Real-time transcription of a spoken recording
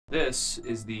This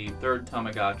is the third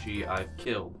Tamagotchi I've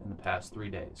killed in the past 3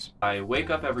 days. I wake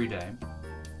up every day,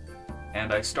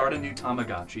 and I start a new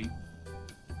Tamagotchi,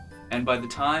 and by the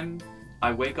time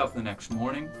I wake up the next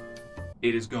morning,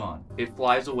 it is gone. It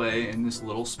flies away in this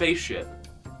little spaceship,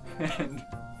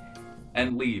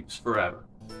 and leaves forever.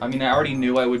 I mean, I already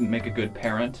knew I wouldn't make a good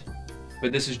parent,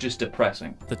 but this is just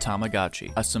depressing. The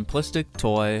Tamagotchi, a simplistic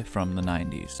toy from the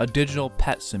 90s. A digital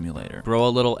pet simulator. Grow a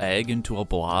little egg into a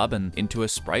blob and into a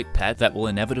sprite pet that will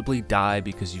inevitably die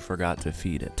because you forgot to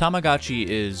feed it. Tamagotchi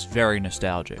is very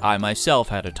nostalgic. I myself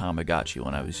had a Tamagotchi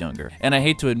when I was younger, and I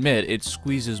hate to admit, it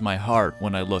squeezes my heart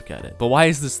when I look at it. But why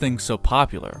is this thing so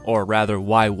popular? Or rather,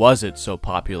 why was it so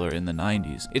popular in the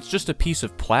 90s? It's just a piece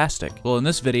of plastic. Well, in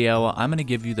this video, I'm gonna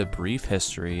give you the brief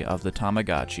history of the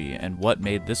Tamagotchi and what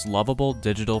made this lovable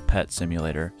digital pet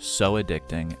simulator so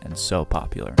addicting and so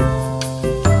popular.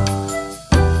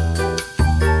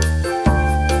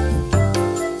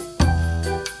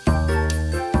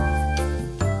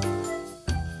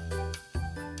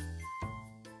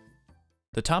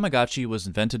 The Tamagotchi was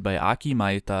invented by Aki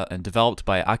Maeda and developed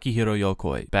by Akihiro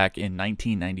Yokoi back in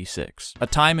 1996, a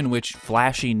time in which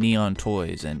flashy neon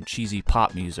toys and cheesy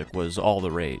pop music was all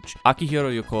the rage.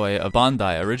 Akihiro Yokoi of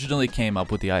Bandai originally came up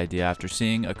with the idea after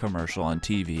seeing a commercial on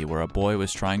TV where a boy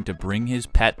was trying to bring his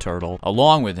pet turtle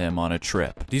along with him on a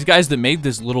trip. These guys that made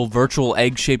this little virtual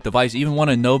egg-shaped device even won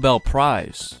a Nobel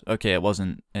Prize. Okay, it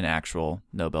wasn't an actual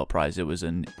Nobel Prize, it was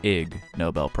an Ig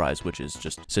Nobel Prize, which is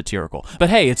just satirical. But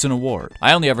hey, it's an award.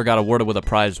 I only ever got awarded with a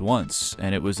prize once,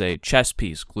 and it was a chess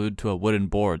piece glued to a wooden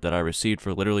board that I received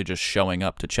for literally just showing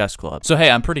up to chess club. So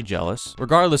hey, I'm pretty jealous.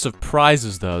 Regardless of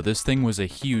prizes though, this thing was a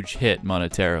huge hit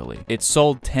monetarily. It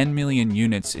sold 10 million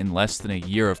units in less than a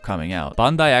year of coming out.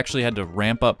 Bandai actually had to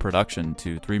ramp up production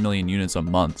to 3 million units a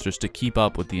month just to keep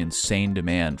up with the insane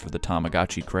demand for the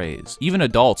Tamagotchi craze. Even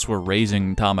adults were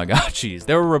raising Tamagotchis.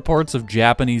 There were reports of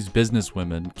Japanese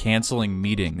businesswomen canceling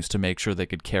meetings to make sure they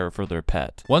could care for their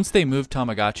pet. Once they moved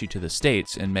Tamagotchi to the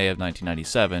States in May of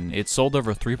 1997, it sold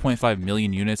over 3.5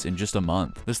 million units in just a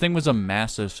month. This thing was a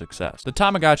massive success. The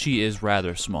Tamagotchi is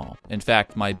rather small. In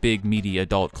fact, my big meaty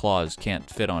adult claws can't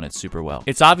fit on it super well.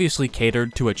 It's obviously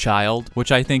catered to a child,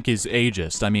 which I think is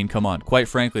ageist. I mean, come on. Quite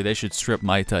frankly, they should strip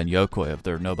Maeda and Yokoi of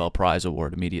their Nobel Prize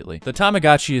award immediately. The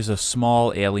Tamagotchi is a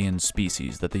small alien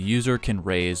species that the user can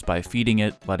raise by feeding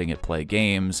it, letting it play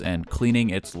games, and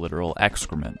cleaning its literal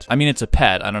excrement. I mean, it's a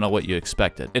pet. I don't know what you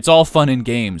expected. It's all fun and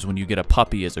games when you get a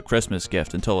puppy as a Christmas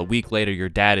gift until a week later your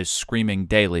dad is screaming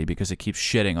daily because it keeps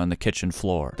shitting on the kitchen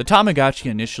floor. The Tamagotchi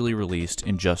initially released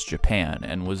in just Japan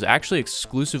and was actually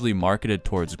exclusively marketed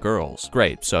towards girls.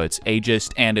 Great, so it's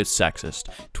ageist and it's sexist.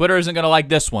 Twitter isn't gonna like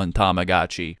this one,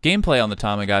 Tamagotchi. Gameplay on the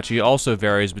Tamagotchi also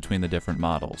varies between the different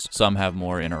models. Some have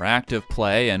more interactive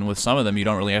play, and with some of them you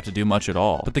don't really have to do much at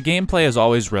all. But the gameplay is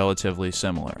always relatively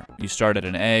similar. You start at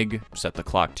an egg, set the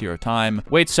clock to your time,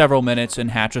 wait several minutes, and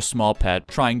hatch a small pet,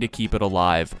 trying to keep it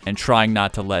alive and trying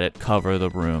not to let it cover the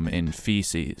room in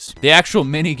feces. The actual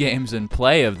mini games and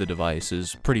play of the device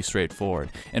is pretty straightforward.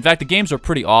 In fact, the games are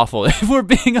pretty awful if we're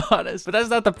being honest, but that's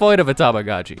not the point of a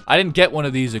Tamagotchi. I didn't get one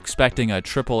of these expecting a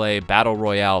AAA Battle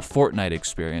Royale Fortnite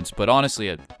experience, but honestly,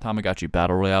 a Tamagotchi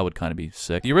Battle Royale would kind of be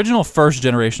sick. The original first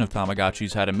generation of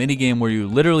Tamagotchis had a mini game where you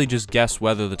literally just guess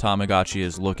whether the Tamagotchi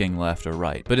is looking left or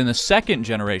right. But in the second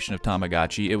generation of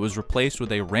Tamagotchi, it was replaced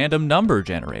with a random number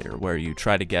generator where you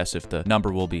try to guess if the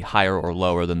number will be higher or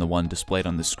lower than the one displayed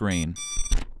on the screen.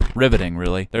 Riveting,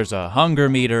 really. There's a hunger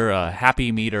meter, a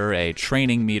happy meter, a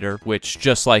training meter, which,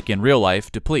 just like in real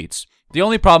life, depletes. The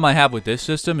only problem I have with this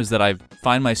system is that I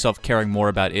find myself caring more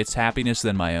about its happiness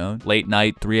than my own. Late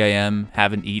night, 3 a.m.,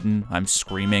 haven't eaten, I'm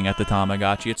screaming at the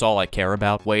Tamagotchi. It's all I care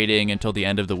about. Waiting until the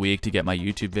end of the week to get my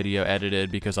YouTube video edited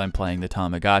because I'm playing the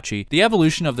Tamagotchi. The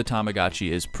evolution of the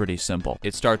Tamagotchi is pretty simple.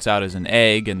 It starts out as an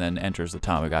egg and then enters the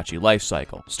Tamagotchi life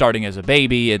cycle. Starting as a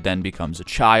baby, it then becomes a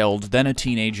child, then a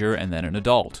teenager, and then an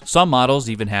adult. Some models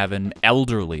even have an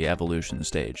elderly evolution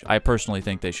stage. I personally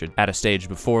think they should add a stage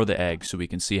before the egg so we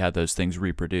can see how those things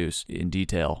reproduce in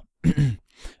detail.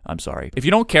 I'm sorry. If you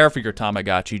don't care for your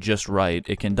Tamagotchi just right,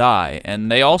 it can die,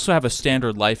 and they also have a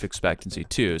standard life expectancy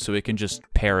too, so it can just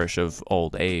perish of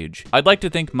old age. I'd like to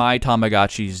think my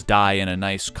Tamagotchis die in a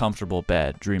nice, comfortable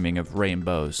bed, dreaming of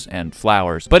rainbows and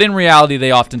flowers, but in reality, they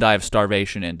often die of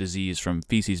starvation and disease from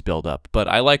feces buildup, but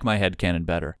I like my headcanon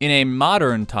better. In a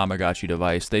modern Tamagotchi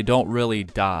device, they don't really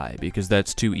die, because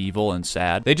that's too evil and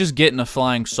sad. They just get in a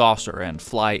flying saucer and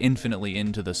fly infinitely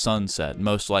into the sunset,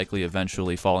 most likely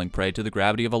eventually falling prey to the gravity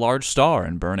gravity of a large star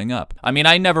and burning up. I mean,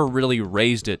 I never really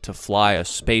raised it to fly a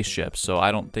spaceship, so I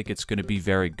don't think it's going to be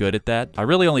very good at that. I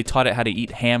really only taught it how to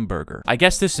eat hamburger. I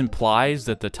guess this implies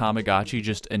that the Tamagotchi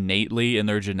just innately in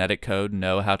their genetic code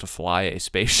know how to fly a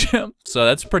spaceship, so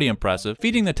that's pretty impressive.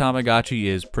 Feeding the Tamagotchi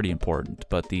is pretty important,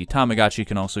 but the Tamagotchi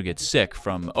can also get sick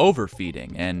from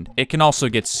overfeeding, and it can also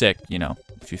get sick, you know,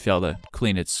 if you fail to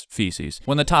clean its feces.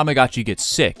 When the Tamagotchi gets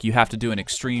sick, you have to do an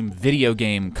extreme video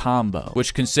game combo,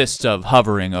 which consists of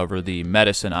hovering over the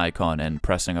medicine icon and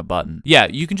pressing a button. Yeah,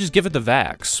 you can just give it the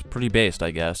vax. Pretty based,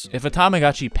 I guess. If a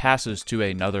Tamagotchi passes to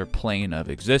another plane of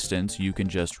existence, you can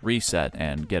just reset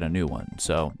and get a new one.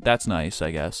 So that's nice, I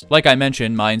guess. Like I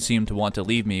mentioned, mine seemed to want to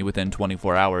leave me within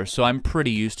 24 hours, so I'm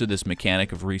pretty used to this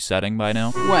mechanic of resetting by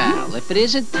now. Well, if it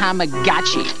isn't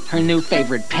Tamagotchi, her new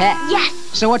favorite pet. Yes!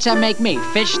 So what's that make me,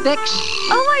 fish sticks?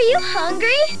 Oh, are you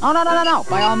hungry? Oh, no.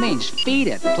 By all means, feed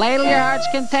it. Play till your heart's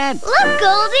content. Look,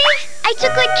 Goldie! I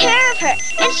took good care of her,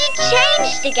 and she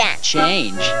changed again.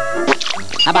 Change?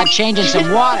 How about changing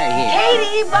some water here?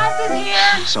 Katie, Buzz is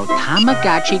here! So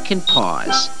Tamagotchi can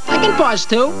pause. I can pause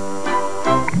too.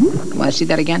 Want to see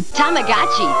that again?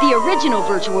 Tamagotchi, the original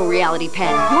virtual reality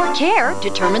pet. Your care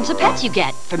determines the pets you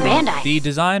get from Bandai. The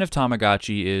design of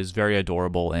Tamagotchi is very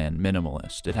adorable and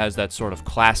minimalist. It has that sort of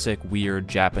classic, weird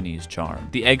Japanese charm.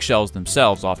 The eggshells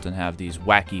themselves often have these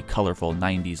wacky, colorful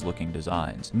 90s looking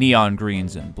designs. Neon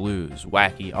greens and blues,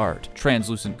 wacky art,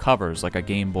 translucent covers like a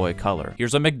Game Boy Color.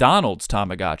 Here's a McDonald's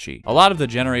Tamagotchi. A lot of the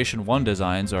Generation 1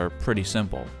 designs are pretty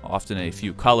simple, often a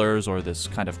few colors or this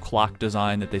kind of clock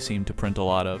design that they seem to print a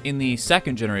lot of. In the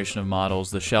second generation of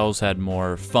models, the shells had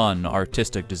more fun,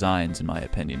 artistic designs, in my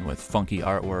opinion, with funky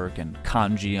artwork and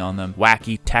kanji on them,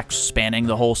 wacky text spanning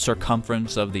the whole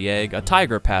circumference of the egg, a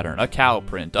tiger pattern, a cow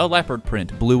print, a leopard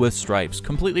print, blue with stripes,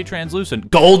 completely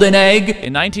translucent, golden egg!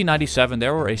 In 1997,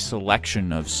 there were a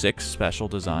selection of 6 special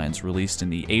designs released in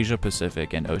the Asia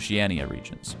Pacific and Oceania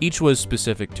regions. Each was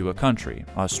specific to a country: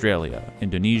 Australia,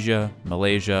 Indonesia,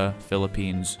 Malaysia,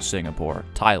 Philippines, Singapore,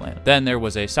 Thailand. Then there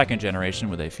was a second generation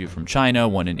with a few from China,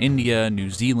 one in India, New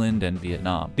Zealand, and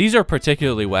Vietnam. These are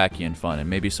particularly wacky and fun, and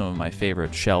maybe some of my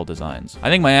favorite shell designs. I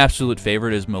think my absolute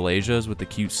favorite is Malaysia's with the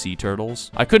cute sea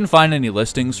turtles. I couldn't find any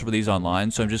listings for these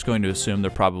online, so I'm just going to assume they're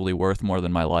probably worth more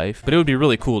than my life, but it would be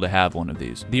really cool to have one of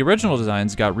these. The original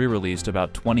designs got re-released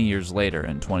about 20 years later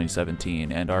in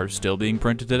 2017 and are still being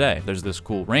printed today. There's this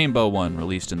cool rainbow one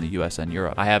released in the US and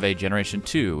Europe. I have a Generation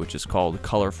 2, which is called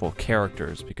Colorful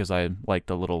Characters because I like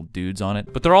the little dudes on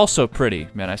it, but they're all so pretty.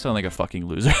 Man, I sound like a fucking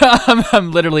loser.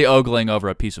 I'm literally ogling over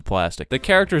a piece of plastic. The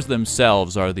characters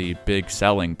themselves are the big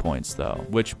selling points though.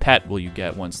 Which pet will you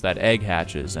get once that egg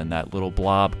hatches and that little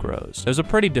blob grows? There's a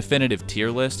pretty definitive tier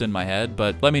list in my head,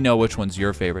 but let me know which one's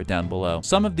your favorite down below.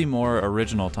 Some of the more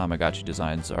original Tamagotchi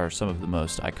designs are some of the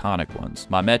most iconic ones.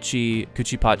 Mamechi,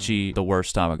 Kuchipachi, the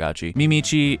worst Tamagotchi.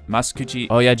 Mimichi, Masukuchi,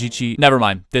 Oyajichi, never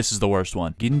mind, this is the worst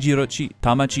one. Ginjirochi,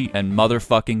 Tamachi, and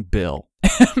motherfucking Bill.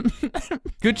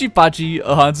 Kuchipachi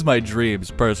haunts my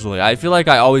dreams, personally. I feel like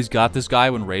I always got this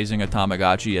guy when raising a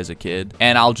Tamagotchi as a kid,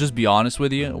 and I'll just be honest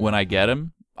with you, when I get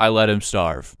him, I let him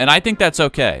starve. And I think that's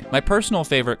okay. My personal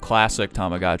favorite classic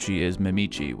Tamagotchi is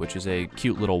Mimichi, which is a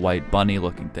cute little white bunny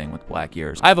looking thing with black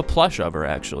ears. I have a plush of her,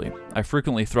 actually. I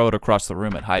frequently throw it across the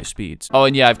room at high speeds. Oh,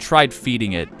 and yeah, I've tried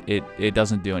feeding it. It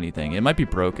doesn't do anything. It might be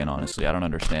broken, honestly. I don't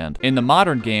understand. In the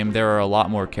modern game, there are a lot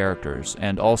more characters,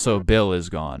 and also Bill is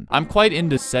gone. I'm quite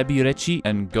into Sebirechi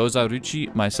and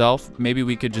Gozaruchi myself. Maybe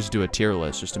we could just do a tier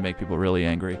list just to make people really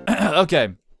angry. Okay,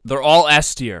 they're all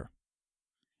S tier.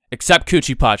 Except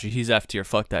Kuchipachi, he's F tier,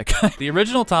 fuck that guy. The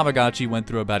original Tamagotchi went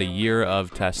through about a year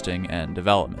of testing and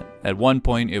development. At one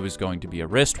point, it was going to be a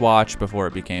wristwatch before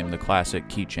it became the classic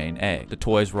keychain A. The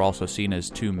toys were also seen as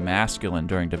too masculine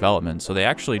during development, so they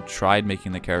actually tried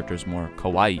making the characters more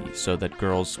kawaii so that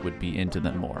girls would be into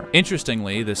them more.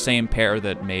 Interestingly, the same pair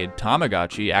that made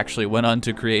Tamagotchi actually went on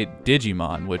to create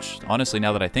Digimon, which honestly,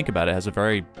 now that I think about it, has a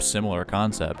very similar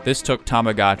concept. This took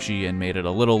Tamagotchi and made it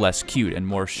a little less cute and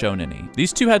more shonen-y.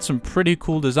 These two had some pretty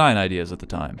cool design ideas at the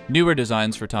time. Newer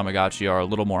designs for Tamagotchi are a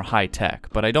little more high-tech,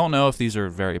 but I don't know if these are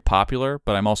very popular,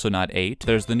 but I'm also not 8.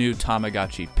 There's the new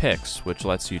Tamagotchi Pix, which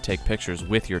lets you take pictures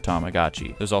with your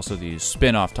Tamagotchi. There's also these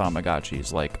spin-off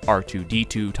Tamagotchis like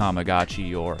R2-D2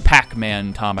 Tamagotchi or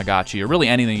Pac-Man Tamagotchi, or really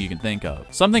anything you can think of.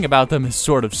 Something about them is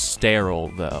sort of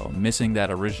sterile, though, missing that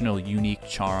original unique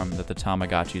charm that the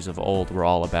Tamagotchis of old were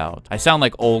all about. I sound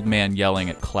like old man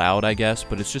yelling at cloud, I guess,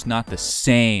 but it's just not the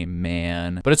same,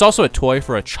 man. But But it's also a toy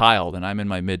for a child, and I'm in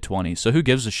my mid-20s, so who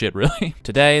gives a shit, really?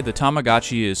 Today, the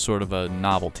Tamagotchi is sort of a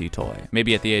novelty toy.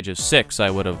 Maybe at the age of 6, I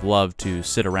would have loved to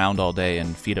sit around all day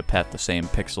and feed a pet the same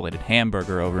pixelated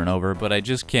hamburger over and over, but I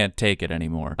just can't take it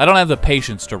anymore. I don't have the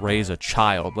patience to raise a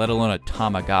child, let alone a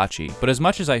Tamagotchi. But as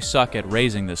much as I suck at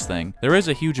raising this thing, there is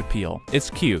a huge appeal. It's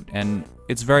cute, and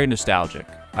it's very nostalgic.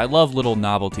 I love little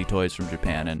novelty toys from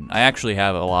Japan, and I actually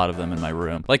have a lot of them in my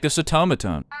room. Like the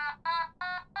Satomatone.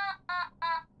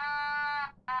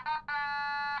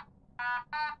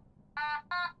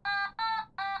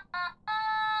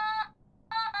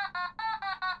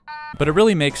 But it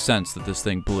really makes sense that this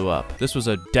thing blew up. This was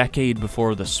a decade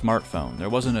before the smartphone.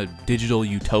 There wasn't a digital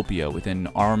utopia within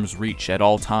arm's reach at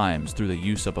all times through the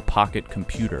use of a pocket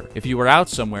computer. If you were out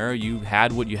somewhere, you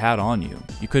had what you had on you.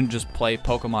 You couldn't just play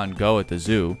Pokemon Go at the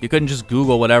zoo. You couldn't just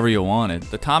Google whatever you wanted.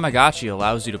 The Tamagotchi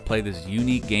allows you to play this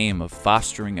unique game of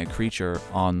fostering a creature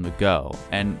on the go,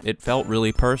 and it felt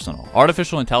really personal.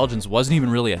 Artificial intelligence wasn't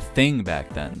even really a thing back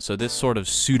then, so this sort of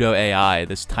pseudo-AI,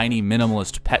 this tiny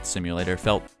minimalist pet simulator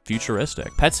felt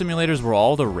futuristic. Pet simulators were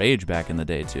all the rage back in the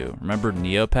day too. Remember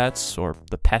Neopets or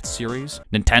the Pet series?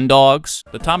 Nintendogs?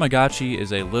 The Tamagotchi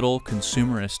is a little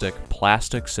consumeristic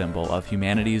plastic symbol of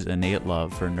humanity's innate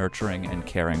love for nurturing and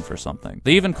caring for something.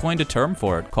 They even coined a term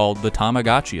for it called the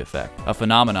Tamagotchi effect, a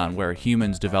phenomenon where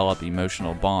humans develop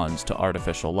emotional bonds to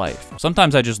artificial life.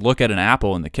 Sometimes I just look at an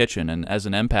apple in the kitchen, and as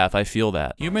an empath I feel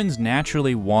that. Humans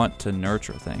naturally want to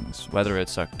nurture things, whether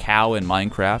it's a cow in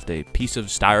Minecraft, a piece of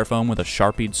styrofoam with a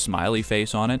Sharpie smiley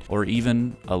face on it, or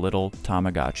even a little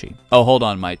Tamagotchi. Oh, hold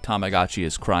on, my Tamagotchi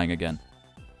is crying again.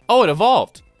 Oh, it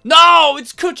evolved. No,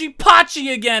 it's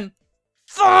Kuchipachi again!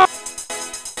 Fuck!